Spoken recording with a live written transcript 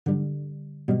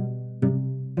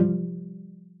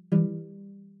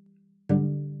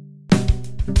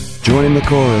Join in the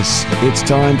chorus. It's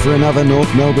time for another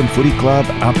North Melbourne Footy Club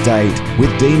update with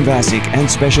Dean Vasic and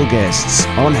special guests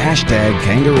on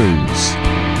 #Kangaroos.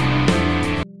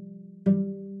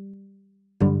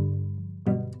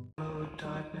 Oh,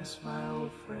 darkness, my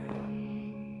old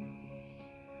friend,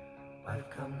 I've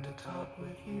come to talk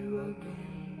with you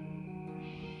again,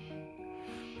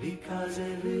 because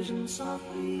a vision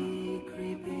softly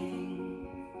creeping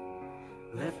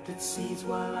left its seeds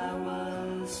while I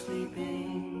was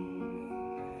sleeping,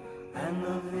 and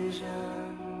the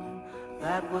vision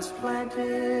that was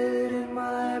planted in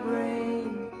my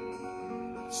brain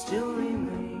still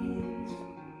remains.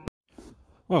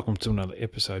 Welcome to another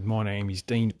episode. My name is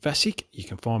Dean Vasic. You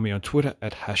can find me on Twitter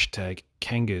at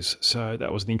 #Kangas. So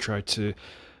that was the intro to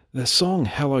the song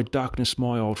Hello Darkness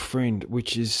My Old Friend,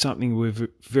 which is something we're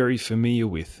very familiar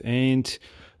with. And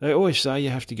they always say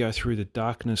you have to go through the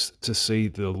darkness to see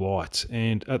the light.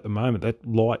 And at the moment, that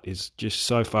light is just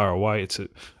so far away. It's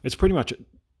pretty much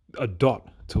a dot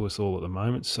to us all at the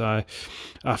moment. So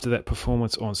after that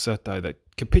performance on Saturday, that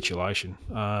capitulation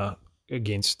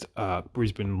against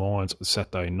Brisbane Lions on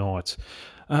Saturday night.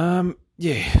 Look,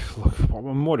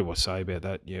 what do I say about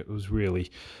that? Yeah, it was really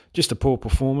just a poor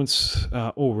performance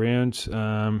all round.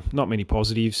 Not many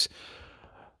positives.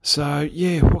 So,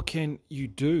 what can you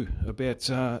do about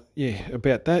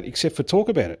that except for talk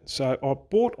about it? So I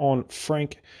brought on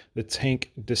Frank the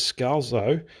Tank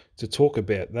Descalzo to talk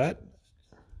about that.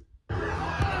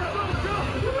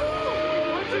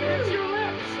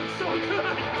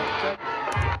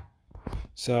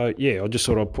 So, I'll just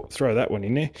sort of throw that one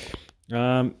in there.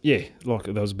 Like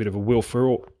that was a bit of a Will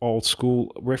Ferrell old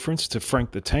school reference to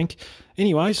Frank the Tank.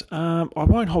 Anyways, I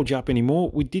won't hold you up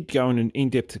anymore. We did go in an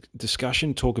in-depth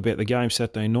discussion, talk about the game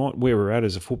Saturday night, where we're at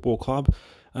as a football club.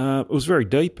 It was very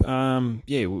deep. A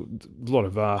lot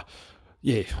of I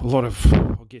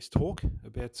guess talk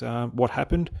about what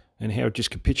happened and how it just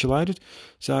capitulated.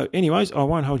 So anyways, I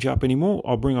won't hold you up anymore.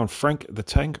 I'll bring on Frank the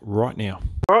Tank right now.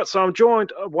 All right, so I'm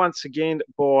joined once again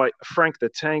by Frank the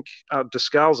Tank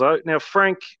Descalzo. Now,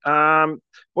 Frank,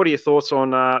 what are your thoughts on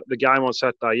the game on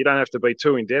Saturday? You don't have to be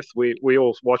too in-depth. We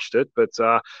all watched it, but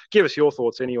give us your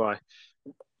thoughts anyway.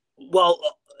 Well,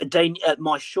 Dean,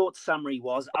 my short summary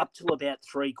was up till about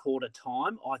three-quarter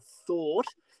time, I thought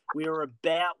we were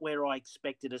about where I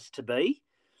expected us to be.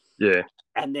 Yeah.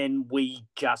 And then we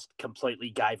just completely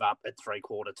gave up at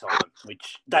three-quarter time,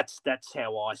 which that's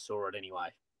how I saw it anyway.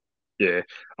 Yeah,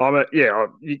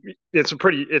 it's a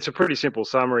pretty simple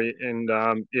summary, and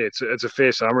it's a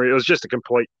fair summary. It was just a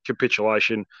complete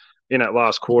capitulation in that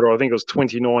last quarter. I think it was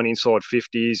 29 inside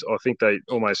 50s. I think they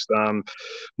almost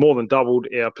more than doubled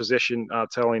our possession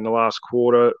tally in the last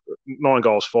quarter. 9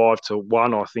 goals,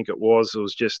 5-1. I think it was. It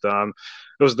was just it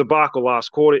was a debacle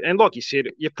last quarter. And like you said,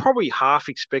 you probably half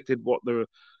expected what the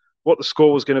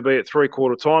score was going to be at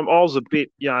three-quarter time. I was a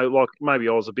bit, maybe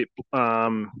I was a bit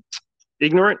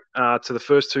ignorant to the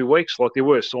first 2 weeks. Like there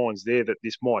were signs there that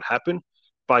this might happen.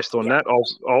 Based on that,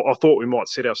 I thought we might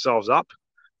set ourselves up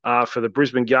for the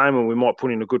Brisbane game and we might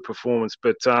put in a good performance.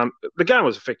 But the game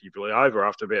was effectively over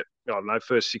after about,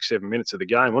 first 6-7 minutes of the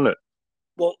game, wasn't it?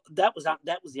 Well, that was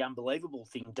the unbelievable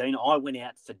thing, Dean. I went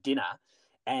out for dinner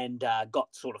and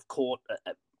got sort of caught,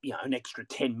 an extra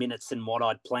 10 minutes than what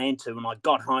I'd planned to, and I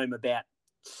got home about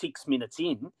 6 minutes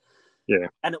in. Yeah.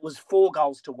 And it was 4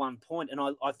 goals to 1 point, and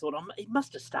I thought it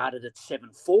must have started at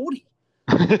 7:40.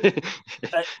 And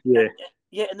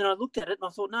then I looked at it and I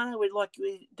thought, no,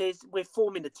 we're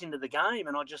 4 minutes into the game,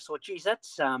 and I just thought, geez,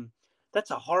 that's a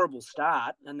horrible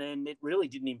start, and then it really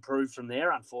didn't improve from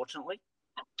there, unfortunately.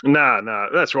 No,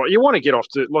 that's right. You want to get off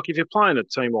to, like, if you're playing a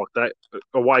team like that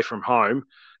away from home,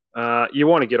 you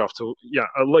want to get off to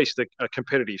at least a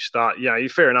competitive start.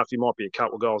 Fair enough, you might be a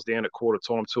couple of goals down at quarter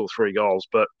time, 2 or 3 goals,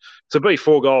 but to be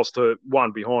 4 goals to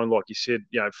 1 behind, like you said,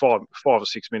 5 or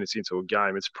 6 minutes into a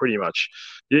game, it's pretty much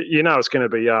it's going to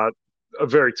be a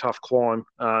very tough climb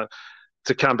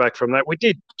to come back from that. We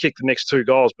did kick the next 2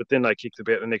 goals, but then they kicked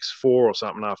about the next 4 or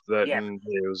something after that, and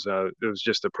it was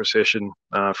just a procession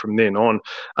from then on.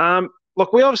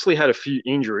 Look, we obviously had a few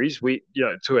injuries. To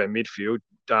our midfield.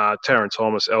 Taron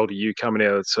Thomas, LDU coming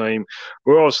out of the team.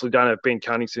 We obviously don't have Ben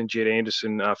Cunnington, Jed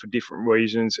Anderson for different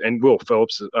reasons, and Will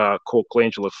Phelps caught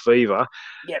glandular fever.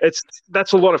 Yep.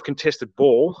 That's a lot of contested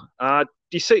ball.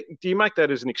 Do you make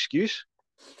that as an excuse?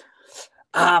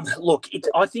 Look,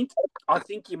 I think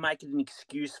you make it an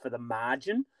excuse for the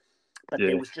margin, but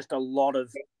there was just a lot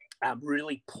of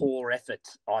really poor effort,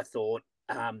 I thought,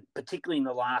 particularly in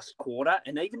the last quarter,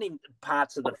 and even in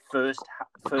parts of the first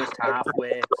half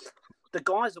where the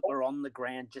guys that were on the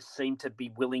ground just seemed to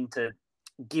be willing to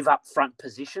give up front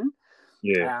position.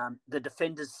 Yeah. The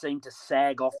defenders seemed to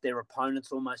sag off their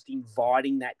opponents, almost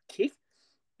inviting that kick.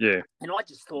 Yeah. And I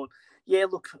just thought, yeah,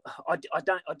 look, I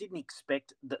didn't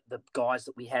expect the guys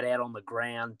that we had out on the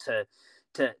ground to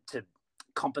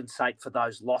compensate for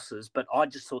those losses, but I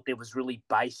just thought there was really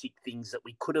basic things that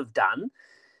we could have done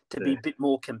to be a bit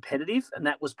more competitive, and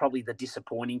that was probably the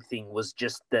disappointing thing, was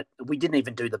just that we didn't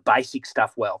even do the basic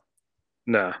stuff well.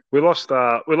 No, we lost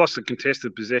the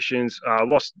contested possessions,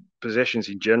 lost possessions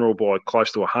in general by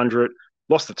close to 100,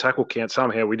 lost the tackle count.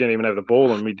 Somehow we didn't even have the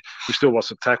ball, and we still lost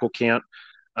the tackle count.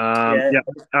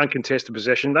 Uncontested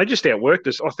possession. They just outworked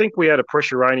us. I think we had a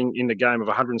pressure rating in the game of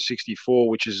 164,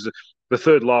 which is the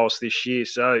third lowest this year.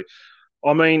 So,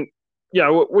 I mean,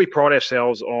 we pride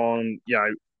ourselves on,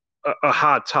 a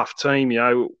hard, tough team,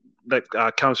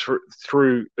 that comes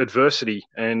through adversity.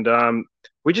 And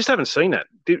we just haven't seen that.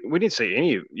 We didn't see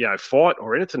any, fight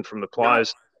or anything from the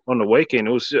players on the weekend.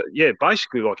 It was,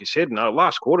 basically, like you said,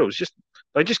 last quarter, it was just,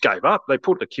 they just gave up. They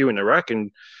put the cue in the rack,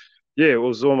 and, it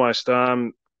was almost,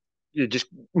 just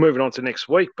moving on to next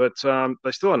week. But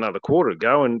they still have another quarter to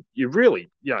go, and you really,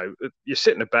 you're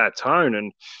setting a bad tone.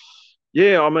 And,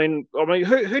 I mean,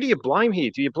 who do you blame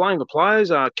here? Do you blame the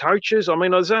players, coaches? I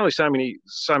mean, there's only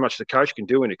so much the coach can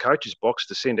do in the coach's box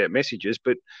to send out messages.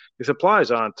 But if the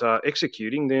players aren't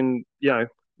executing, then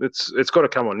it's got to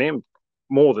come on them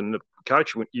more than the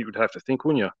coach. You would have to think,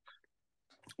 wouldn't you?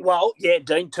 Well, yeah,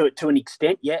 Dean, to an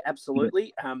extent, yeah,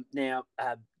 absolutely. Now,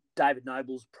 David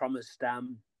Noble's promised,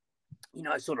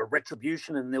 sort of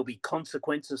retribution, and there'll be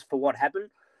consequences for what happened.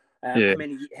 How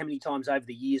many times over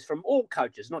the years from all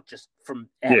coaches, not just from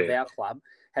out of our club,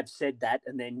 have said that,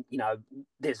 and then,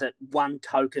 there's a one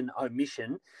token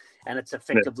omission, and it's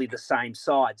effectively the same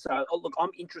side. So, look,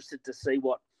 I'm interested to see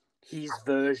what his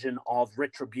version of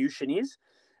retribution is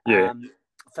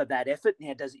for that effort.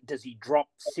 Now, does he drop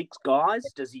 6 guys?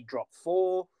 Does he drop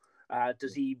 4?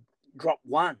 Does he drop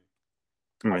 1?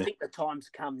 I think the time's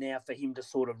come now for him to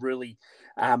sort of really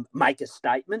make a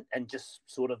statement, and just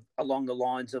sort of along the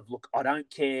lines of, look, I don't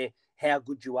care how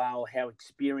good you are or how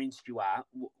experienced you are,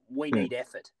 we need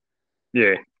effort.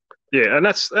 Yeah, and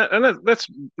that's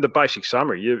the basic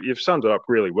summary. You've summed it up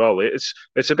really well. It's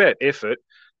about effort.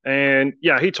 And,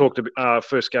 he talked about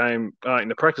first game in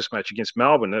the practice match against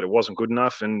Melbourne that it wasn't good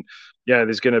enough. And,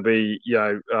 there's going to be,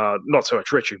 not so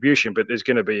much retribution, but there's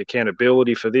going to be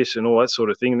accountability for this and all that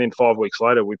sort of thing. And then 5 weeks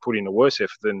later, we put in a worse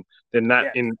effort than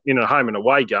that in a home and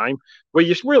away game, where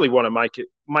you really want to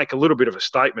make a little bit of a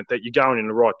statement that you're going in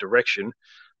the right direction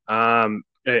and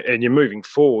you're moving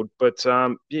forward. But,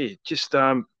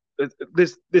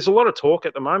 there's a lot of talk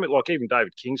at the moment. Like even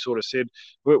David King sort of said,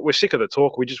 we're sick of the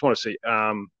talk. We just want to see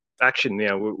action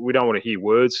now. We don't want to hear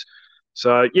words.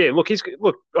 So,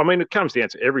 look, I mean, it comes down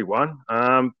to everyone.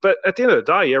 But at the end of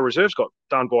the day, our reserves got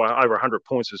done by over 100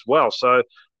 points as well. So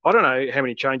I don't know how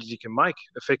many changes you can make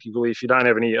effectively if you don't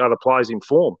have any other players in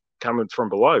form coming from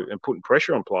below and putting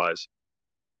pressure on players.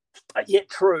 Yeah,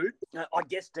 true. I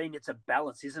guess, Dean, it's a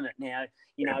balance, isn't it? Now,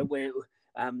 where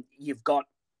you've got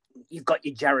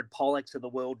your Jared Pollocks of the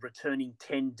world returning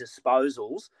 10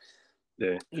 disposals.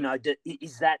 Yeah.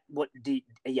 Is that are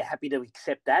you happy to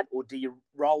accept that, or do you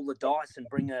roll the dice and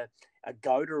bring a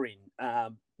Goda in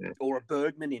or a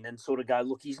Bergman in and sort of go,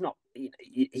 look,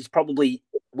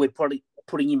 we're probably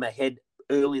putting him ahead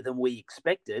earlier than we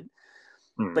expected,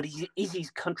 but is his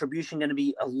contribution going to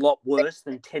be a lot worse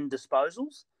than 10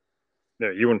 disposals? No,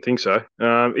 you wouldn't think so.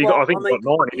 I think he got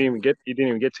 9. He didn't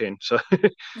even get 10. So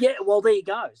yeah, well, there you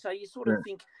go. So you sort of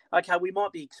think, okay, we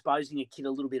might be exposing a kid a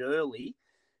little bit early,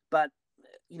 but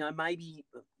maybe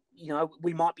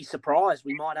we might be surprised.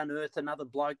 We might unearth another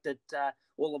bloke that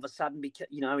all of a sudden,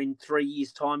 in 3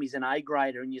 years' time, he's an A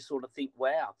grader, and you sort of think,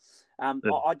 wow.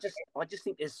 I just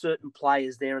think there's certain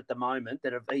players there at the moment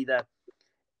that have either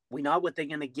we know what they're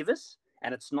going to give us,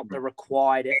 and it's not the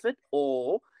required effort,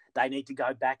 or they need to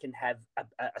go back and have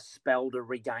a spell to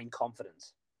regain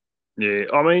confidence. Yeah,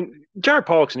 I mean, Jared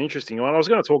Pollock's an interesting one. I was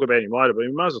going to talk about him later, but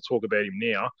we might as well talk about him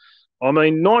now. I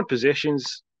mean, 9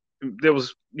 possessions. There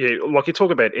was, like you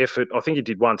talk about effort. I think he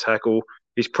did 1 tackle.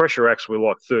 His pressure acts were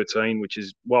like 13, which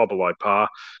is well below par.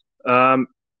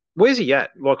 Where's he at?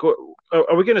 Like,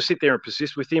 are we going to sit there and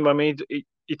persist with him? I mean,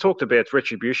 he talked about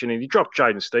retribution, and he dropped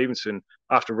Jaden Stevenson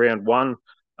after round 1.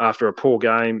 After a poor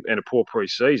game and a poor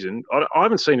pre-season. I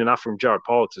haven't seen enough from Jared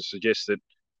Pollock to suggest that,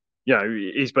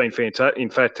 he's been in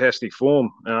fantastic form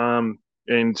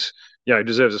and,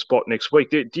 deserves a spot next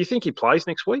week. Do you think he plays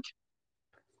next week?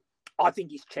 I think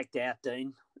he's checked out,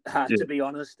 Dean, to be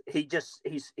honest.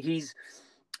 His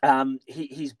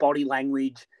body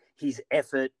language, his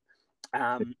effort,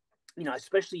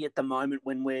 especially at the moment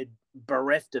when we're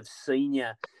bereft of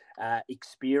senior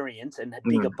experience and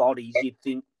bigger bodies, you'd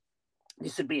think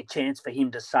this would be a chance for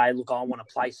him to say, look, I want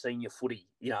to play senior footy.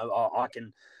 You know,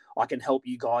 I can help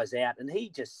you guys out. And he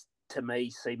just, to me,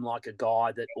 seemed like a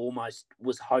guy that almost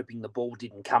was hoping the ball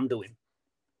didn't come to him.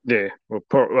 Yeah,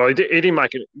 well, he didn't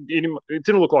make it. It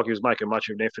didn't look like he was making much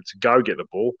of an effort to go get the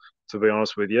ball, to be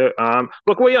honest with you.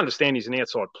 Look, we understand he's an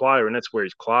outside player, and that's where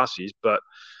his class is. But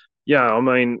yeah, I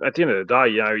mean, at the end of the day,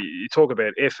 you know, you talk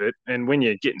about effort, and when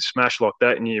you're getting smashed like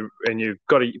that, and you've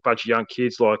got a bunch of young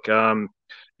kids like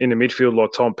in the midfield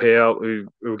like Tom Powell who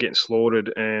are getting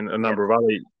slaughtered, and a number of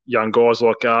other young guys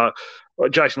like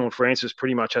Jason Horne-Francis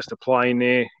pretty much has to play in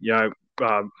there. You know.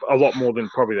 A lot more than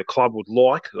probably the club would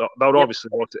like. They would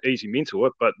obviously like to ease him into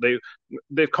it, but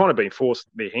they've kind of been forced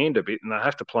their hand a bit, and they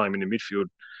have to play him in the midfield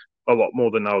a lot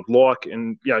more than they would like.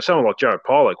 And you know, someone like Jared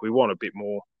Pollock, we want a bit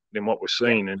more than what we're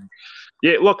seeing. And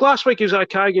yeah, look, last week he was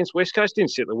okay against West Coast, didn't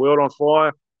set the world on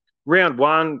fire. Round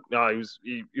one,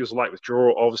 he was a late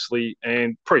withdrawal, obviously,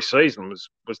 and pre-season was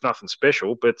nothing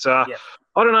special. But I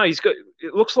don't know.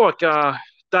 It looks like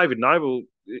David Noble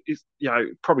is, you know,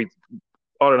 probably.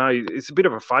 I don't know. It's a bit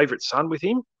of a favourite son with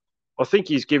him. I think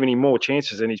he's given him more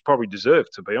chances than he's probably deserved,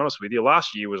 to be honest with you.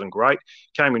 Last year wasn't great.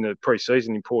 Came into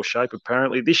pre-season in poor shape,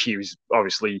 apparently. This year he's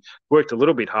obviously worked a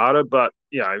little bit harder, but,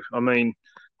 you know, I mean,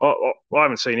 I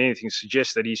haven't seen anything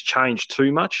suggest that he's changed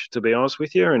too much, to be honest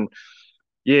with you. And,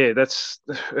 yeah, it's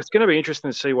going to be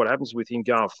interesting to see what happens with him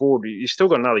going forward. He's still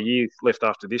got another year left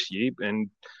after this year, and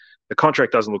the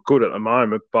contract doesn't look good at the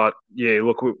moment. But, yeah,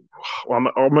 look,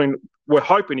 I mean, we're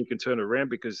hoping he can turn it around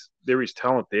because there is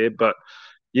talent there. But,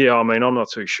 yeah, I mean, I'm not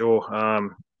too sure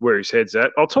where his head's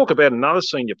at. I'll talk about another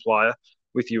senior player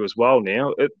with you as well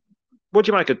now. What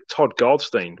do you make of Todd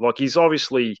Goldstein? Like, he's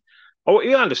obviously –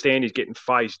 you understand he's getting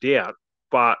phased out.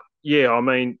 But, yeah, I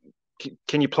mean,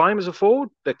 can you play him as a forward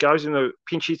that goes in the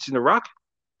pinch hits in the ruck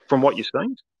from what you're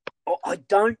seeing? I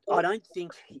don't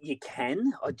think you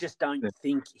can. I just don't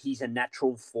think he's a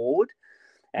natural forward.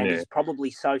 And he's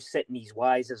probably so set in his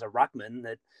ways as a ruckman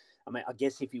that, I mean, I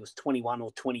guess if he was 21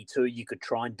 or 22, you could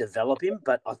try and develop him.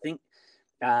 But I think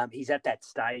he's at that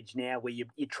stage now where you're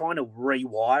trying to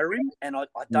rewire him, and I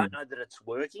don't know that it's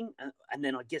working. And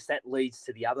then I guess that leads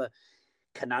to the other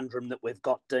conundrum that we've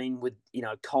got, Dean, with, you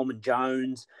know, Coleman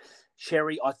Jones.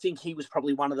 Sherry, I think he was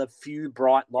probably one of the few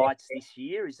bright lights this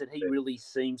year, is that he really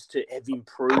seems to have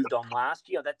improved on last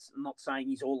year. That's not saying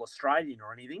he's all Australian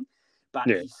or anything, but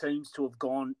he seems to have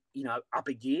gone, you know, up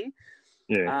a gear.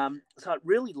 Yeah. So it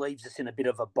really leaves us in a bit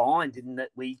of a bind in that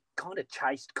we kind of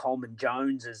chased Coleman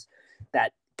Jones as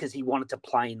that because he wanted to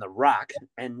play in the ruck,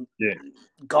 and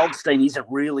Goldstein isn't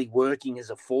really working as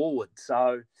a forward.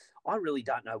 So I really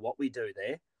don't know what we do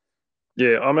there.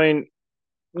 Yeah, I mean,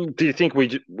 do you think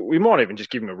we might even just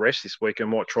give him a rest this week and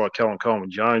might try Callum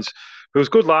Coleman Jones, who was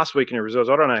good last week in the results?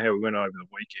 I don't know how he went over the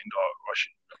weekend. I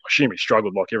assume he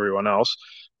struggled like everyone else.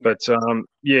 But,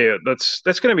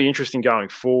 that's going to be interesting going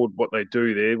forward, what they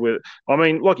do there. I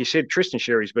mean, like you said, Tristan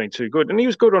Sherry's been too good, and he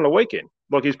was good on the weekend.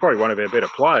 Like, he's probably one of our better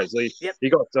players. He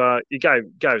gave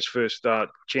his first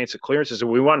chance at clearances,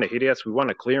 and we won the hit-outs, we won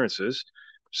the clearances.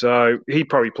 So he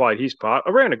probably played his part.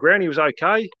 Around the ground, he was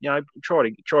okay. You know, try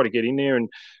to get in there and,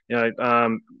 you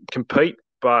know, compete.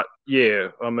 But, yeah,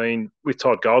 I mean, with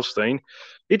Todd Goldstein,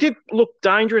 he did look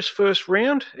dangerous first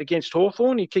round against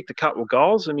Hawthorn. He kicked a couple of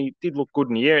goals and he did look good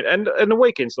in the air. And the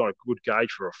weekend's not a good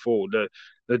gauge for a forward.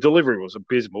 The delivery was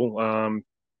abysmal,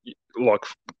 like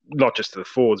not just to the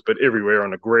forwards, but everywhere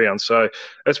on the ground. So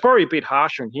it's probably a bit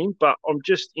harsh on him, but I'm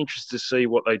just interested to see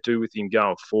what they do with him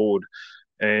going forward.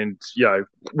 And, you know,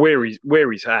 where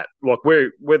he's at, like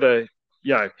whether,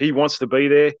 you know, he wants to be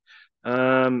there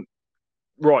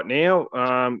right now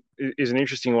is an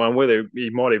interesting one, whether he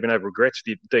might even have regrets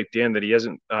deep down that he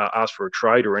hasn't asked for a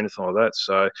trade or anything like that.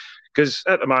 So, because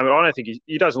at the moment, I don't think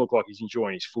he doesn't look like he's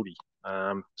enjoying his footy,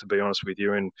 to be honest with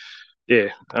you. And, yeah,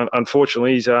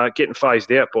 unfortunately, he's getting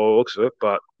phased out by the looks of it.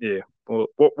 But, yeah, well,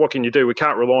 what can you do? We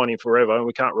can't rely on him forever, and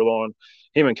we can't rely on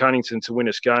him and Cunnington to win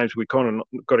us games. We kind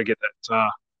of got to get that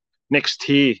next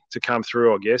tier to come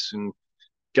through, I guess, and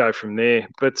go from there.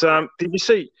 But did you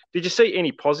see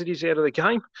any positives out of the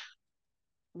game?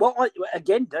 Well,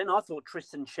 Dean, I thought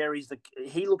Tristan Sherry's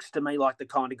he looks to me like the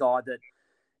kind of guy that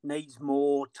needs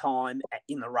more time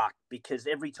in the ruck, because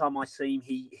every time I see him,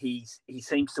 he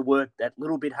seems to work that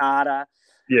little bit harder.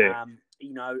 Yeah.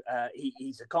 You know,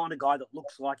 he's the kind of guy that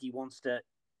looks like he wants to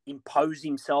impose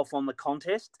himself on the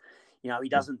contest. You know, he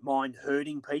doesn't mind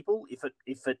hurting people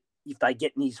if they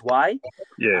get in his way.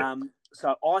 Yeah.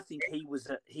 So I think he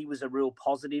was a real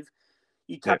positive.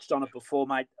 you touched on it before,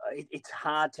 mate. It's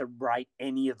hard to rate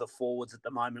any of the forwards at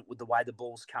the moment with the way the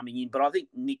ball's coming in. But I think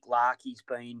Nick Larkey's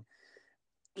been,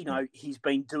 he's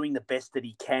been doing the best that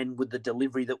he can with the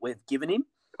delivery that we've given him.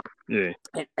 Yeah.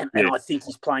 And I think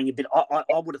he's playing a bit. I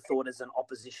would have thought as an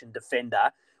opposition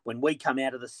defender, when we come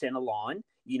out of the centre line,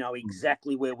 you know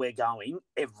exactly where we're going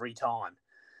every time.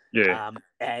 Yeah.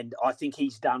 And I think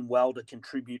he's done well to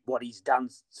contribute what he's done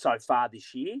so far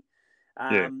this year.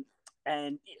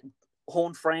 And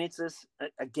Horne-Francis,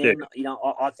 again,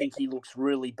 I think he looks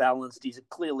really balanced. He's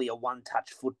clearly a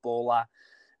one-touch footballer.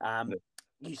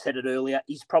 You said it earlier,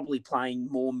 he's probably playing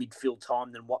more midfield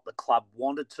time than what the club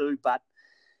wanted to, but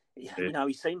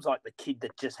he seems like the kid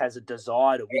that just has a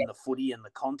desire to win the footy and the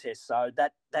contest. So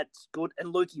that's good.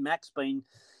 And Lukey Mack's been,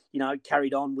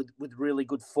 carried on with really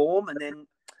good form. And then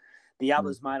the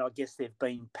others, mate, I guess they've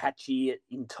been patchy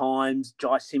in times.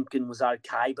 Jai Simpkin was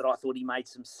okay, but I thought he made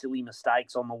some silly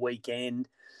mistakes on the weekend.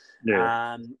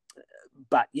 Yeah.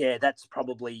 But yeah, that's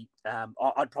probably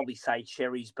I'd probably say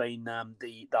Sherry's been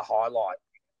the highlight.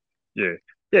 Yeah.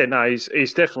 Yeah. No,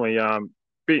 he's definitely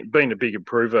been a big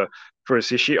improver for us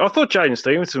this year. I thought Jaden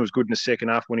Stevenson was good in the second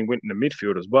half when he went into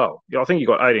midfield as well. I think he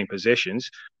got 18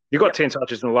 possessions. He got 10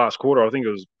 touches in the last quarter. I think it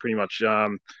was pretty much.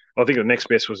 I think the next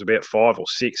best was about 5 or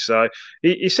 6. So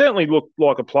he certainly looked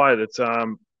like a player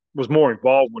that was more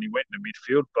involved when he went into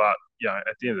midfield. But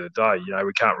at the end of the day,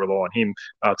 we can't rely on him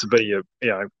to be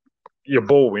your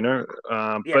ball winner.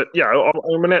 But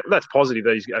I mean that's positive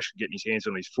that he's actually getting his hands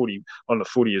on the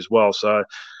footy as well. So.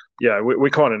 Yeah, we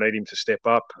kind of need him to step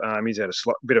up. He's had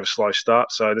a bit of a slow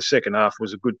start, so the second half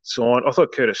was a good sign. I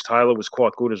thought Curtis Taylor was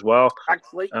quite good as well.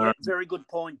 Actually, very good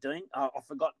point, Dean. I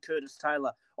forgot Curtis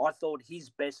Taylor. I thought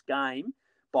his best game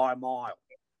by a mile.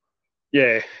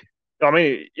 Yeah, I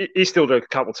mean, he still did a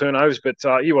couple of turnovers, but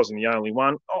he wasn't the only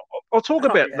one. I'll talk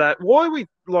about that. Why we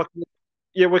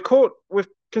we've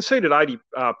conceded 80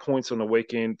 points on the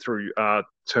weekend through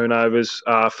turnovers.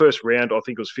 First round, I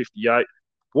think it was 58.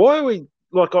 Why are we...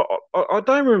 I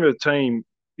don't remember the team.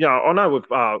 I know we've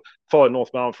followed North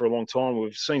Melbourne for a long time.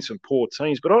 We've seen some poor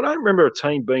teams, but I don't remember a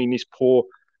team being this poor,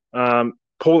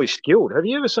 poorly skilled. Have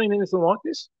you ever seen anything like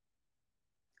this?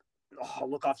 Oh,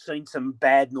 look, I've seen some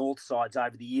bad North sides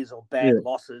over the years or bad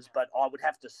losses, but I would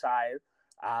have to say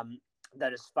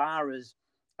that as far as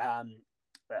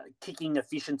kicking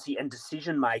efficiency and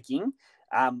decision making,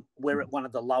 we're at one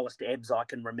of the lowest ebbs I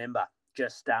can remember.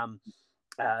 Just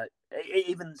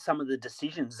even some of the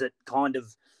decisions that kind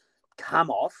of come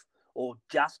off or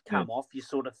just come off, you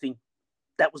sort of think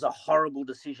that was a horrible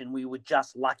decision. We were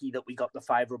just lucky that we got the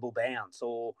favourable bounce.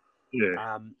 Or,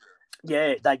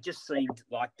 they just seemed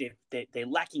like they're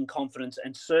lacking confidence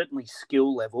and certainly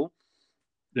skill level.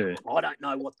 Yeah. I don't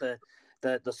know what the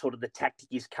sort of the tactic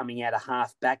is coming out of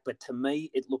half back, but to me,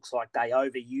 it looks like they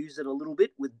overuse it a little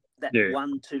bit with that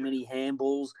one too many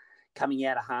handballs coming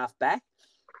out of half back.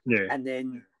 Yeah. And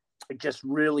then just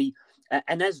really,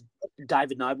 and as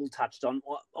David Noble touched on,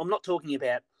 I'm not talking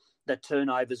about the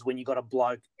turnovers when you got a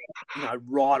bloke,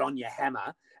 right on your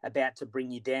hammer about to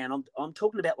bring you down. I'm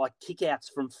talking about like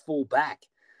kickouts from full back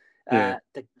that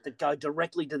go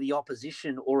directly to the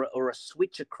opposition or a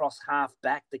switch across half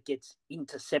back that gets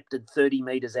intercepted 30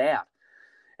 metres out.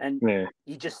 And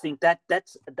you just think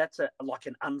that's like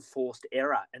an unforced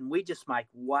error. And we just make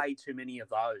way too many of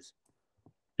those.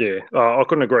 Yeah, I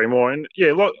couldn't agree more. And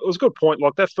it was a good point.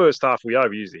 Like that first half, we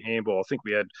overused the handball. I think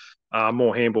we had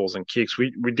more handballs than kicks.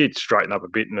 We did straighten up a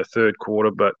bit in the third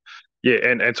quarter, but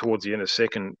and towards the end of the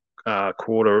second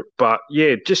quarter. But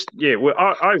we're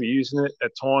overusing it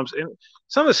at times. And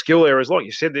some of the skill errors, like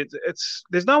you said,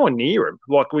 there's no one near him.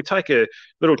 Like we take a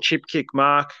little chip kick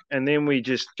mark, and then we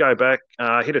just go back,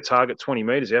 hit a target 20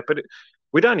 metres out, but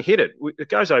we don't hit it. It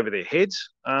goes over their heads.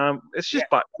 It's just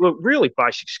really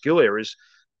basic skill errors.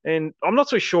 And I'm not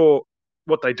so sure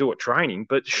what they do at training,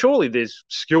 but surely there's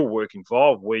skill work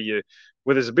involved where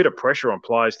there's a bit of pressure on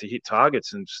players to hit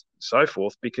targets and so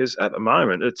forth. Because at the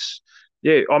moment,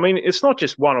 it's not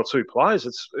just one or two players.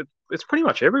 It's pretty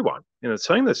much everyone in the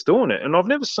team that's doing it. And I've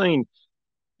never seen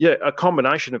a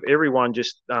combination of everyone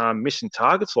just missing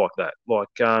targets like that. Like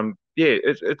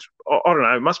it's I don't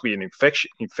know. It must be an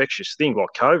infectious thing like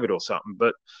COVID or something,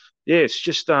 but. Yeah, it's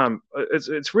just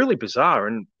it's really bizarre,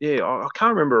 and I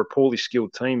can't remember a poorly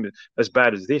skilled team as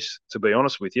bad as this, to be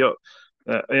honest with you.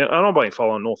 And I've been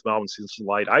following North Melbourne since the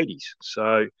late '80s,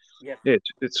 so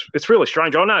it's really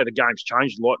strange. I know the game's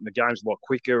changed a lot, and the game's a lot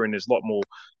quicker, and there's a lot more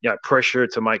pressure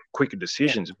to make quicker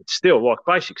decisions. But still, like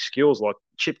basic skills like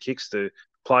chip kicks to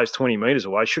plays 20 metres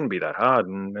away. It shouldn't be that hard.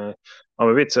 And I'm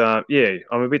a bit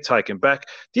taken back.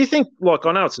 Do you think, like,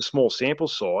 I know it's a small sample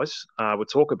size. We'll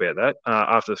talk about that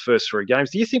after the first 3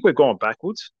 games. Do you think we've gone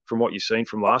backwards from what you've seen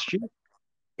from last year?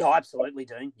 Oh, absolutely,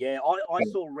 Dean. Yeah, I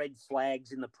saw red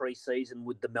flags in the preseason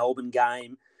with the Melbourne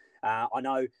game. I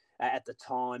know at the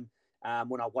time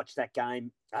when I watched that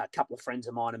game, a couple of friends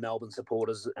of mine are Melbourne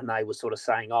supporters, and they were sort of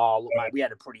saying, "Oh, look, mate, we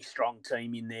had a pretty strong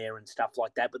team in there and stuff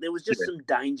like that." But there was just some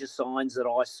danger signs that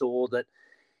I saw that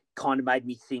kind of made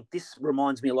me think this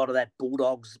reminds me a lot of that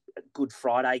Bulldogs Good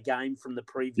Friday game from the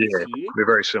previous year. They're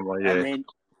very similar, And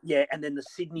then the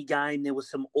Sydney game, there were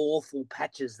some awful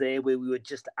patches there where we were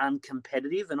just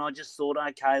uncompetitive. And I just thought,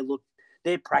 okay, look,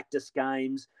 they're practice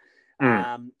games.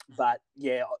 But,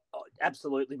 yeah,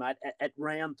 absolutely, mate. At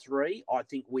round 3, I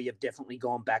think we have definitely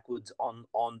gone backwards on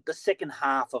the second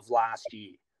half of last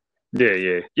year.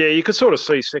 Yeah. You could sort of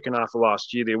see second half of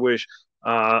last year there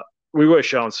we were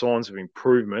showing signs of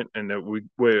improvement, and that we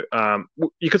were.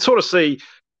 You could sort of see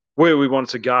where we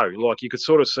wanted to go. Like, you could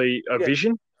sort of see a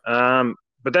vision,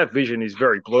 but that vision is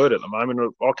very blurred at the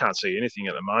moment. I can't see anything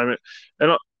at the moment.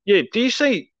 And do you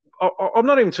see? I'm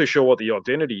not even too sure what the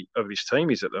identity of this team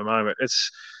is at the moment.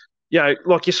 It's,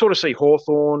 like you sort of see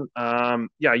Hawthorn,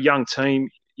 young team,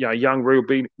 young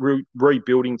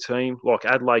rebuilding team like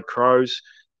Adelaide Crows.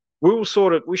 We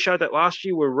showed that last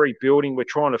year. We're rebuilding. We're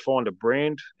trying to find a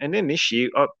brand. And then this year,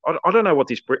 I don't know what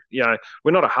this, we're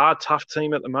not a hard, tough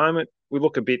team at the moment. We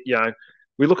look a bit,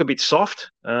 soft,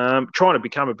 trying to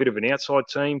become a bit of an outside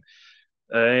team.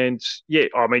 And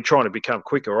trying to become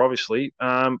quicker, obviously.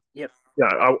 Yep.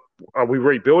 Are we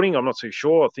rebuilding? I'm not too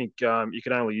sure. I think you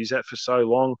can only use that for so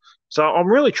long. So I'm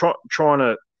really trying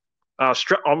to,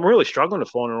 I'm really struggling to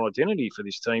find an identity for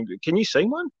this team. Can you see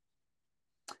one?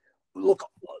 Look,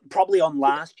 probably on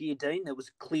last year, Dean, it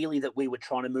was clearly that we were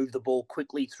trying to move the ball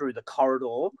quickly through the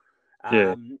corridor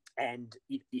and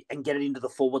get it into the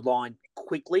forward line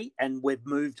quickly. And we've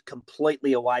moved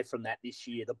completely away from that this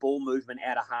year. The ball movement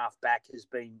out of half back has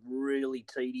been really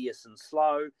tedious and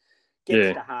slow.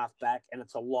 Gets to half back, and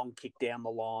it's a long kick down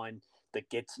the line that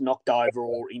gets knocked over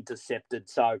or intercepted.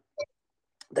 So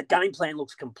the game plan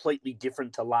looks completely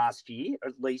different to last year,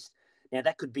 at least. Now,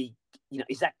 that could be,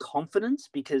 is that confidence?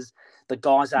 Because the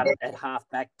guys at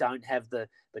halfback don't have the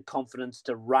confidence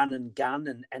to run and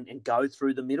gun and go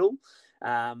through the middle.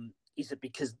 Is it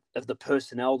because of the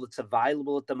personnel that's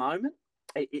available at the moment?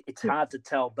 It's hard to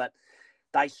tell, but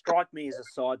they strike me as a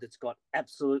side that's got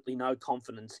absolutely no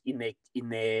confidence in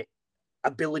their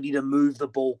ability to move the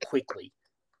ball quickly.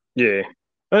 Yeah.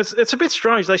 It's a bit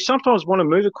strange. They sometimes want to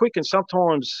move it quick, and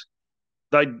sometimes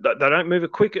they don't move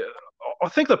it quick. I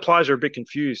think the players are a bit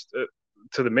confused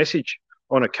to the message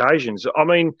on occasions. I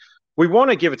mean, we want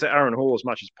to give it to Aaron Hall as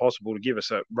much as possible to give us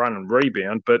a run and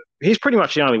rebound, but he's pretty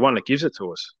much the only one that gives it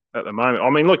to us at the moment. I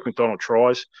mean, Luke McDonald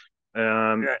tries.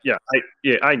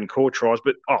 Aiden Core tries,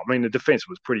 but the defence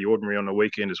was pretty ordinary on the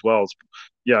weekend as well.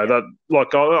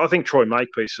 I think Troy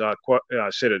Makepeace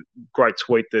said a great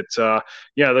tweet that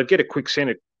they'd get a quick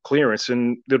centre clearance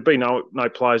and there'd be no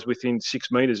players within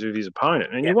 6 metres of his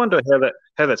opponent, and you wonder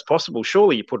how that's possible.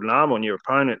 Surely you put an arm on your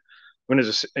opponent when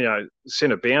there's a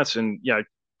centre bounce and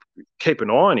keep an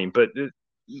eye on him, but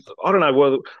I don't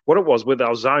know what it was, whether they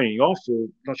were zoning off or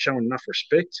not showing enough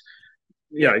respect.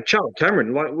 Charlie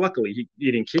Cameron, luckily he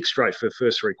didn't kick straight for the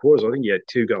first 3 quarters. I think he had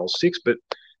 2 goals, 6, but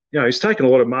he's taken a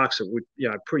lot of marks that were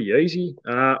pretty easy.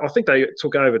 I think they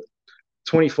took over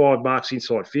 25 marks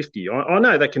inside 50. I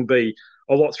know that can be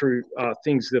a lot through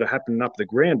things that are happening up the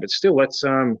ground, but still, that's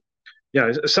some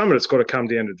of it's got to come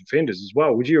down to defenders as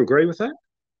well. Would you agree with that?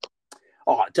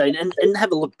 Oh, Dean, and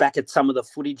have a look back at some of the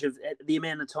footage of the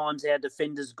amount of times our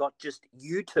defenders got just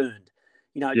U-turned.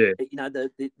 The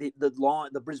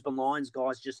Brisbane Lions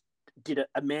guys just did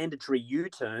a mandatory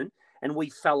U-turn, and we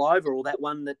fell over. Or that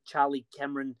one that Charlie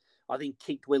Cameron, I think,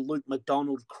 kicked where Luke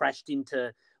McDonald crashed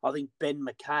into, I think, Ben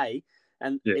McKay,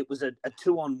 and it was a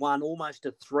 2-on-1, almost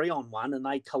a 3-on-1, and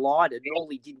they collided. And all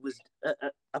he did was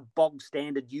a bog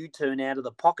standard U-turn out of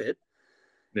the pocket.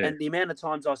 Yeah. And the amount of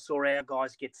times I saw our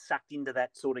guys get sucked into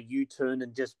that sort of U-turn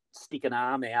and just stick an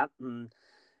arm out, and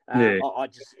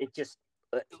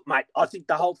mate, I think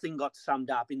the whole thing got summed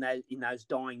up in those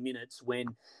dying minutes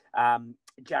when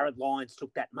Jared Lyons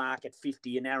took that mark at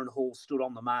 50 and Aaron Hall stood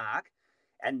on the mark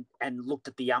and looked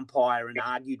at the umpire and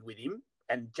argued with him,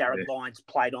 and Jared Lyons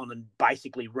played on and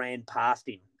basically ran past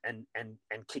him and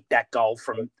kicked that goal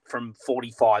from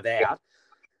 45 out.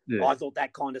 Yeah. I thought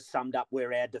that kind of summed up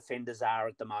where our defenders are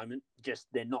at the moment. Just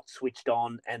they're not switched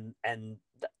on, and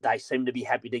they seem to be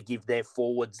happy to give their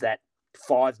forwards that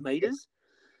 5 metres.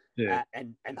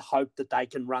 and hope that they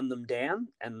can run them down.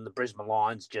 And the Brisbane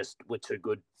Lions just were too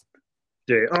good.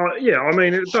 Yeah, I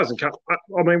mean, it doesn't come.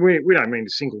 I mean, we don't mean to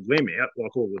single them out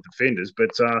like all the defenders,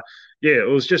 but it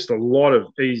was just a lot of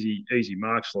easy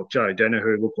marks. Like Joe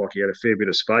Daniher looked like he had a fair bit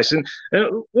of space, and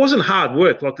it wasn't hard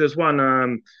work. Like there's one,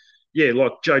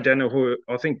 like Joe Daniher.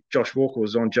 I think Josh Walker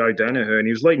was on Joe Daniher, and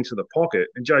he was leading to the pocket,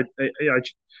 and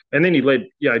and then he led,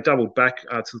 doubled back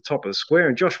to the top of the square,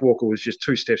 and Josh Walker was just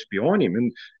 2 steps behind him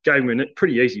and gave him a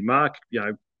pretty easy mark,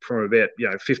 from about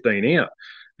 15 out.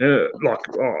 I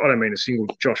don't mean to single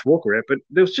Josh Walker out, but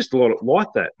there was just a lot like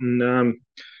that, and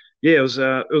it was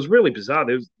really bizarre.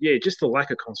 There was just a lack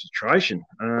of concentration.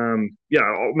 I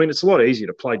mean it's a lot easier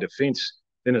to play defence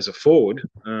than as a forward.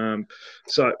 I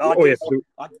guess,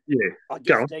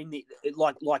 Dean,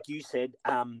 like you said,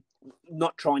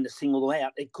 not trying to single them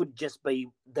out. It could just be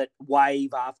that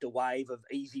wave after wave of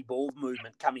easy ball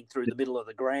movement coming through the middle of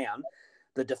the ground.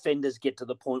 The defenders get to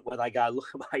the point where they go, look,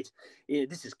 mate,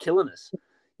 this is killing us.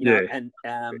 And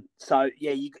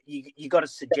you got to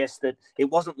suggest that it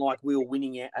wasn't like we were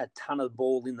winning a ton of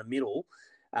ball in the middle,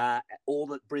 or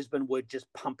that Brisbane were just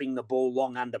pumping the ball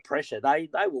long under pressure. They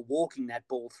were walking that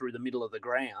ball through the middle of the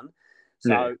ground.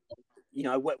 So,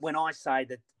 when I say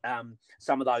that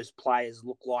some of those players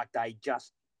look like they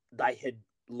had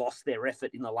lost their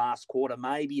effort in the last quarter,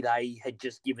 maybe they had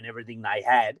just given everything they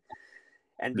had,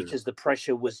 and because the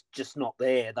pressure was just not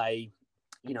there, they,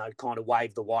 kind of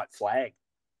waved the white flag.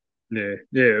 Yeah.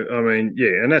 I mean,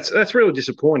 and that's really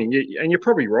disappointing. And you're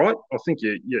probably right. I think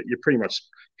you pretty much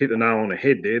hit the nail on the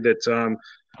head there. That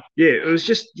it was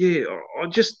just I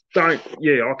just don't.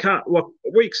 I can't. Look,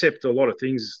 we accept a lot of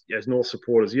things as North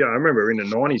supporters. I remember in the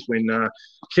 '90s when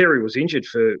Carey was injured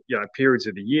for periods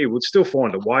of the year, we'd still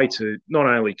find a way to not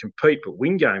only compete but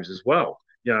win games as well.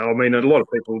 I mean, a lot of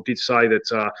people did say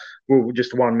that we were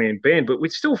just a one-man band, but we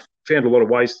still found a lot of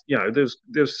ways.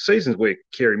 There's seasons where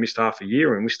Carey missed half a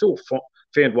year, and we still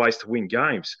found ways to win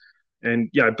games, and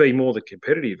be more than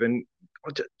competitive. And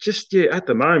just at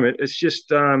the moment, it's just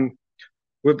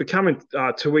we're becoming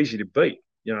too easy to beat.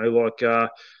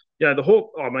 The Hawk.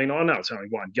 I mean, I know it's only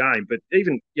one game, but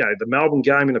even the Melbourne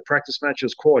game in the practice match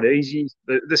was quite easy.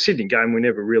 The Sydney game we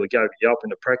never really gave the up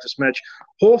in the practice match.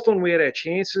 Hawthorn, we had our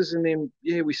chances, and then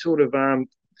we sort of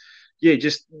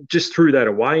just threw that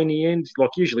away in the end. Like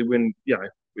usually when I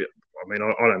mean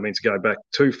I don't mean to go back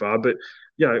too far, but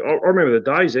I remember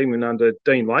the days even under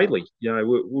Dean Laidley.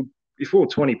 If we were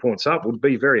 20 points up, it would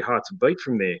be very hard to beat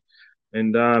from there,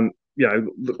 and. Round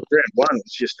one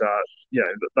was just,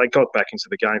 they got back into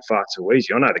the game far too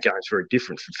easy. I know the game's very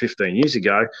different from 15 years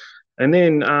ago. And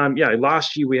then,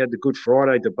 last year we had the Good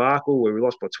Friday debacle where we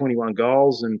lost by 21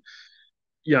 goals. And,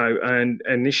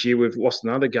 and this year we've lost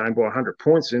another game by 100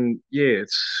 points. And,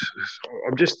 there's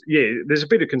a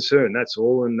bit of concern, that's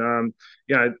all. And,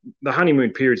 the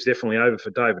honeymoon period's definitely over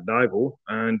for David Noble.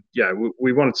 And,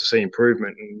 we wanted to see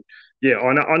improvement. And,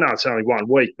 I know it's only 1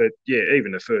 week, but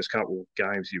even the first couple of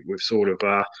games, we've sort of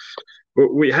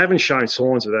we haven't shown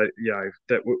signs of that.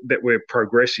 That we're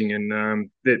progressing, and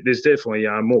there's definitely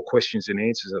more questions than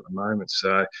answers at the moment.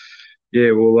 So,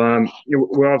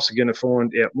 we're obviously going to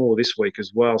find out more this week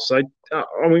as well. So,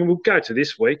 I mean, we'll go to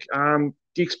this week. Do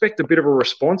you expect a bit of a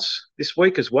response this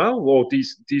week as well, or do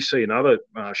you see another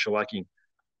shellacking?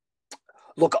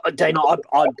 Look, Dana,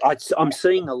 I'm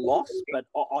seeing a loss, but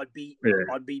I'd be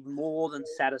more than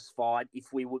satisfied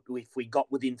if we got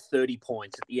within 30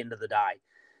 points at the end of the day.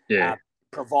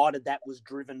 Provided that was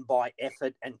driven by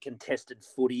effort and contested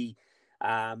footy.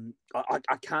 I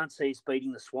can't see us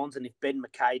beating the Swans, and if Ben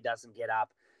McKay doesn't get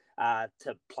up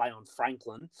to play on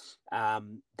Franklin,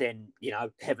 then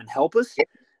heaven help us.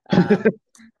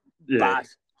 But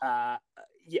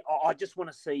I just want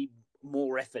to see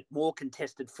more effort, more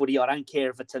contested footy. I don't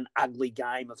care if it's an ugly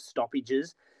game of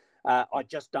stoppages. I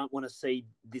just don't want to see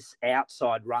this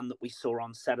outside run that we saw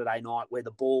on Saturday night where the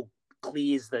ball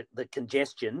clears the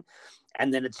congestion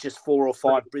and then it's just 4 or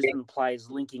 5 Brisbane players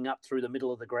linking up through the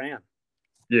middle of the ground.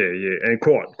 And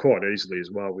quite easily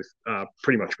as well with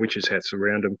pretty much witches' hats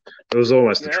around them. It was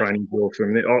almost a training drill for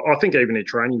them. I think even their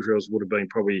training drills would have been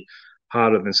probably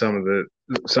harder than some of the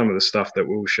stuff that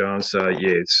we were showing. So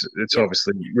it's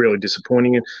obviously really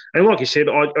disappointing. And like you said,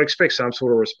 I expect some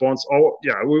sort of response.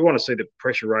 We want to see the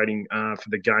pressure rating for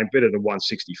the game better than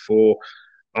 164.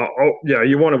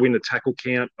 You want to win the tackle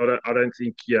count. I don't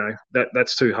think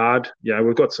that's too hard.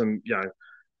 We've got some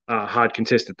hard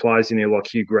contested players in there like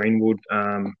Hugh Greenwood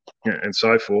and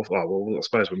so forth. Oh well, I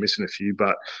suppose we're missing a few,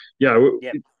 but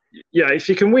if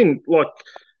you can win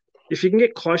if you can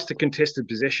get close to contested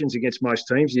possessions against most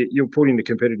teams, you'll put in a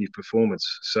competitive performance.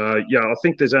 So, yeah, I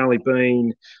think there's only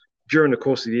been, during the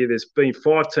course of the year, there's been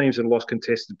 5 teams that lost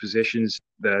contested possessions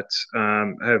that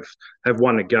have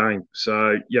won a game.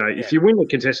 So, if you win the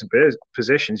contested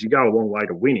possessions, you go a long way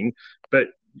to winning, but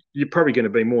you're probably going to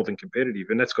be more than competitive,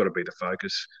 and that's got to be the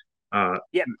focus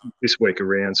this week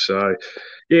around. So,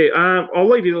 I'll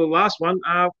leave you to the last one.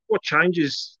 What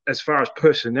changes as far as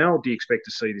personnel do you expect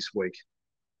to see this week?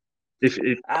 That's.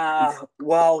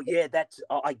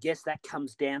 I guess that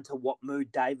comes down to what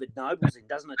mood David Noble's in,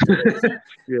 doesn't it?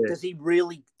 Does he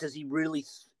really,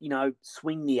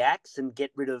 swing the axe and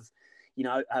get rid of,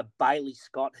 Bailey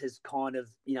Scott has kind of,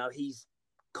 he's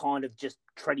kind of just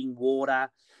treading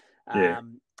water.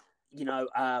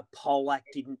 Polak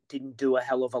didn't do a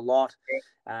hell of a lot.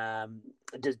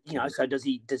 Does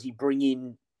he bring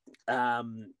in,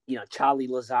 Charlie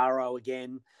Lazaro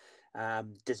again?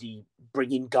 Does he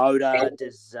bring in Goda?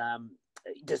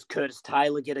 Does Curtis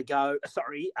Taylor get a go?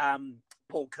 Sorry,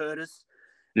 Paul Curtis.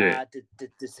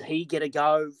 Does he get a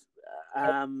go?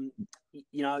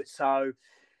 So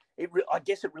I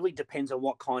guess it really depends on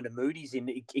what kind of mood he's in.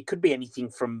 It could be anything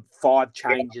from 5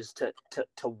 changes to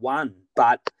 1.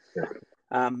 But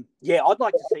I'd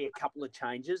like to see a couple of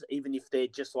changes, even if they're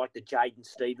just like the Jaden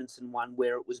Stevenson one,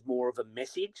 where it was more of a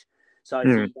message. So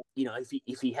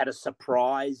if he had a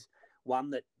surprise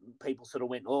one that people sort of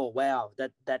went, oh wow,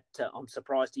 that I'm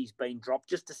surprised he's been dropped,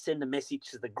 just to send a message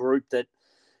to the group that,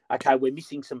 okay, we're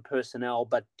missing some personnel,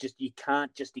 but you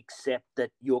can't just accept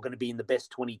that you're going to be in the best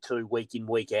 22 week in,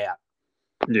 week out.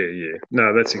 Yeah.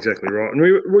 No, that's exactly right. And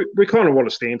we kind of want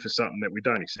to stand for something that we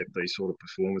don't accept these sort of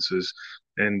performances.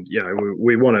 And,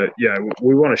 we want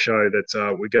to show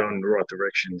that we're going in the right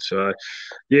direction. So,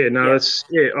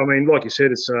 I mean, like you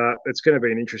said, it's going to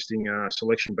be an interesting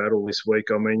selection battle this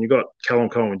week. I mean, you've got Callum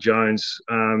Coleman-Jones.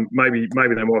 Maybe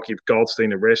they might give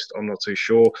Goldstein a rest. I'm not too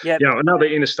sure. Yep. Another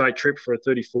interstate trip for a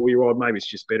 34-year-old. Maybe it's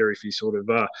just better if he sort of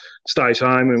stays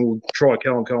home, and we'll try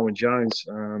Callum Coleman-Jones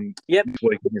this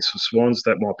week against the Swans.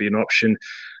 That might be an option.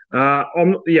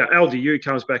 LDU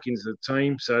comes back into the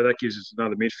team, so that gives us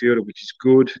another midfielder, which is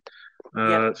good.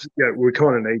 We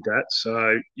kind of need that.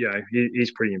 So,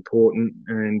 he's pretty important.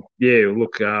 And,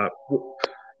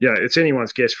 it's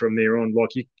anyone's guess from there on.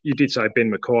 Like you did say Ben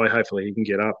Mackay, hopefully he can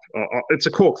get up. It's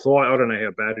a cork fight. I don't know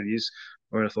how bad it is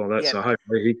or anything like that, so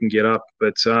hopefully he can get up.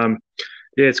 But,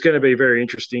 it's going to be very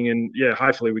interesting, and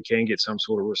hopefully we can get some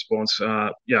sort of response.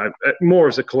 More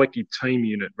as a collective team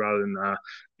unit rather than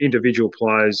individual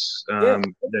players.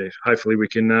 Hopefully we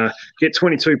can get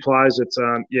 22 players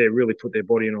that really put their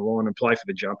body in a line and play for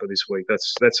the jumper this week.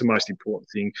 That's the most important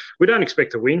thing. We don't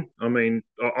expect to win. I mean,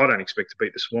 I don't expect to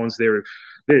beat the Swans. They'll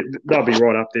be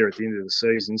right up there at the end of the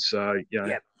season. So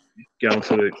going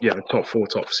for the top 4,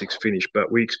 top 6 finish,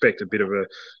 but we expect a bit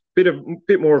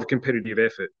more of a competitive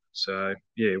effort. So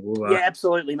we'll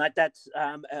absolutely, mate. That's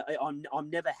I'm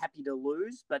never happy to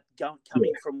lose, but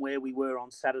coming from where we were on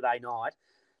Saturday night,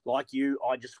 like you,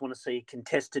 I just want to see a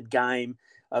contested game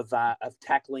of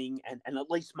tackling and at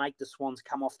least make the Swans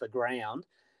come off the ground,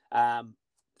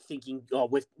 thinking,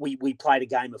 we played a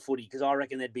game of footy, because I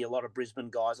reckon there'd be a lot of Brisbane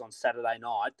guys on Saturday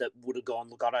night that would have gone,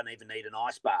 look, I don't even need an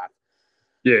ice bath.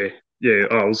 It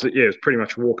was pretty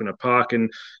much a walk in the park. And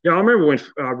I remember when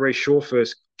Rhys Shaw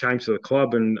first came to the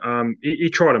club, and he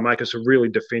tried to make us a really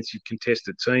defensive,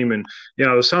 contested team. And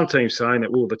there's some teams saying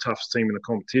that we were the toughest team in the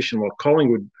competition, like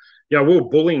Collingwood. We were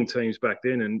bullying teams back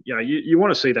then, and you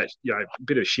want to see that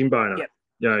bit of shinboner.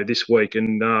 This week,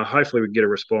 and hopefully we can get a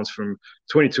response from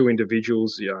 22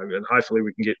 individuals, and hopefully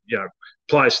we can get,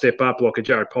 players step up, like a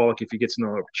Jared Pollock, if he gets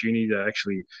another opportunity to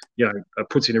actually,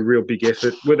 puts in a real big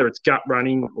effort, whether it's gut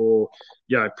running or,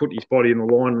 putting his body in the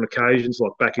line on occasions,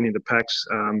 like backing into packs.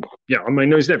 I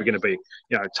mean, he's never going to be,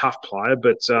 a tough player,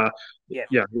 but,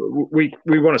 we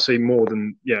want to see more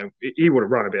than, he would have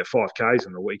run about 5Ks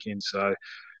on the weekend, so,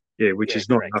 which is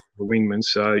not enough for a wingman.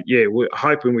 So, we're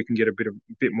hoping we can get a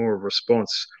bit more of a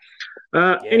response.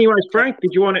 Anyways, Frank,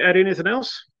 did you want to add anything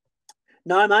else?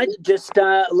 No, mate. Just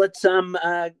let's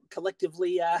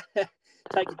collectively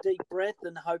take a deep breath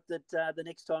and hope that the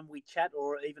next time we chat,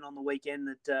 or even on the weekend,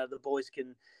 that the boys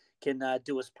can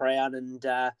do us proud. And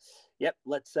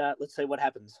let's see what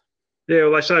happens. Yeah,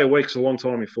 well, they say a week's a long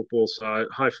time in football, so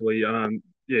hopefully,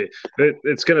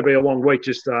 it's going to be a long week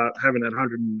just having that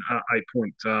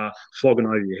 108-point flogging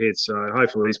over your head. So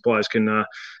hopefully these players can, wear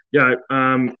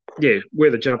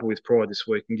the jumper with pride this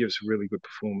week and give us a really good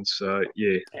performance. So,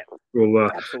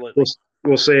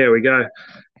 we'll see how we go.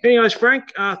 Anyways,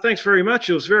 Frank, thanks very much.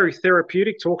 It was very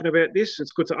therapeutic talking about this.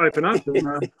 It's good to open up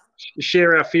and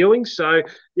share our feelings. So,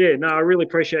 yeah, no, I really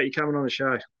appreciate you coming on the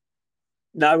show.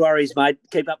 No worries, mate.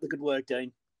 Keep up the good work,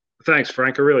 Dean. Thanks,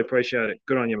 Frank. I really appreciate it.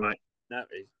 Good on you, mate. No,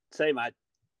 see you, mate.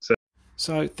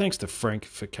 So thanks to Frank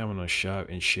for coming on the show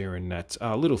and sharing that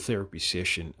little therapy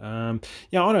session. I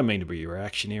don't mean to be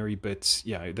reactionary, but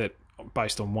that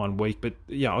based on 1 week, but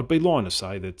I'd be lying to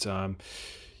say that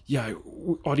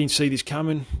I didn't see this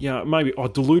coming. Maybe I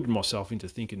deluded myself into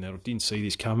thinking that I didn't see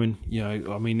this coming.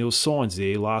 I mean, there was signs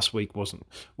there. Last week wasn't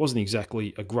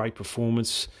exactly a great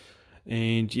performance.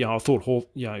 And I thought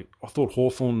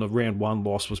Hawthorn, the round 1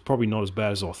 loss was probably not as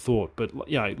bad as I thought. But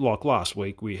like last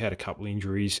week, we had a couple of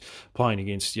injuries playing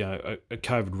against a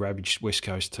COVID-ravaged West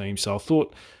Coast team. So I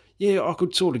thought, I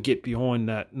could sort of get behind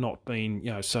that not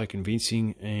being so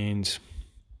convincing and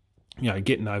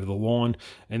getting over the line,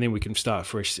 and then we can start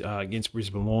fresh against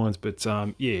Brisbane Lions. But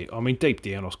I mean, deep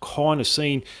down, I was kind of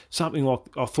seeing something like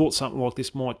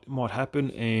this might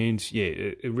happen, and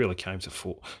it really came to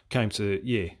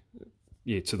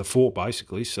the fore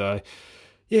basically. So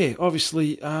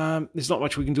obviously there's not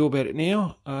much we can do about it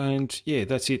now, and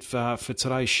that's it for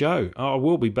today's show. I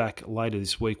will be back later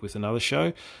this week with another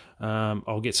show.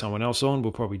 I'll get someone else on.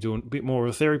 We'll probably do a bit more of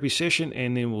a therapy session,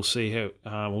 and then we'll see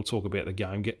how we'll talk about the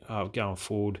game going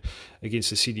forward against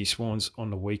the Sydney Swans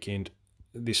on the weekend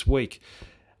this week.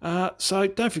 So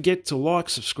don't forget to like,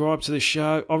 subscribe to the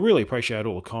show. I really appreciate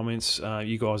all the comments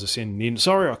you guys are sending in.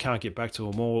 Sorry I can't get back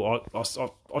to them all.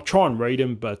 I try and read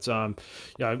them, but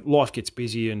life gets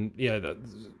busy, and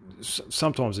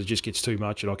sometimes it just gets too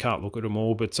much and I can't look at them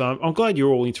all. But I'm glad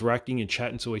you're all interacting and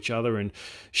chatting to each other and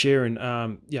sharing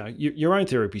your own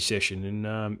therapy session. And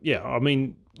I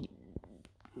mean,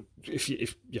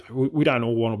 if we don't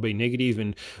all want to be negative,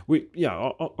 and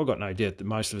I've got no doubt that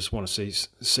most of us want to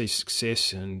see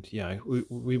success, and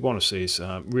we want to see us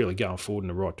really going forward in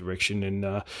the right direction.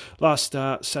 And last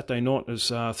Saturday night has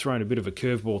thrown a bit of a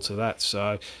curveball to that.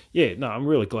 So I'm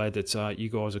really glad that you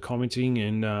guys are commenting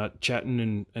and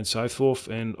chatting and so forth.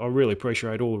 And I really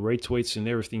appreciate all the retweets and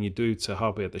everything you do to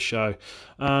help out the show.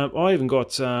 I even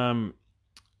got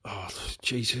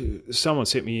someone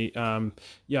sent me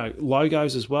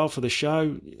logos as well for the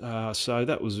show, so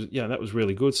that was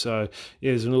really good. So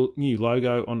there's a new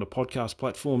logo on the podcast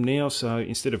platform now. So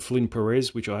instead of Flynn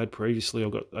Perez, which I had previously,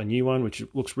 I've got a new one which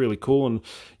looks really cool. And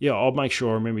I'll make sure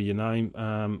I remember your name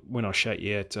when I shout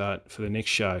you out for the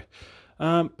next show.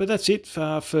 But that's it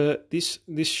for this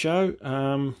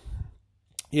show.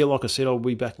 Like I said, I'll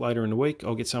be back later in the week.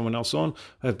 I'll get someone else on,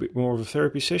 have a bit more of a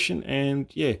therapy session,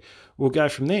 and we'll go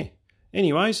from there.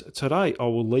 Anyways, today I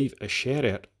will leave a shout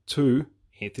out to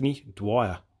Anthony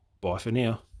Dwyer. Bye for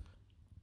now.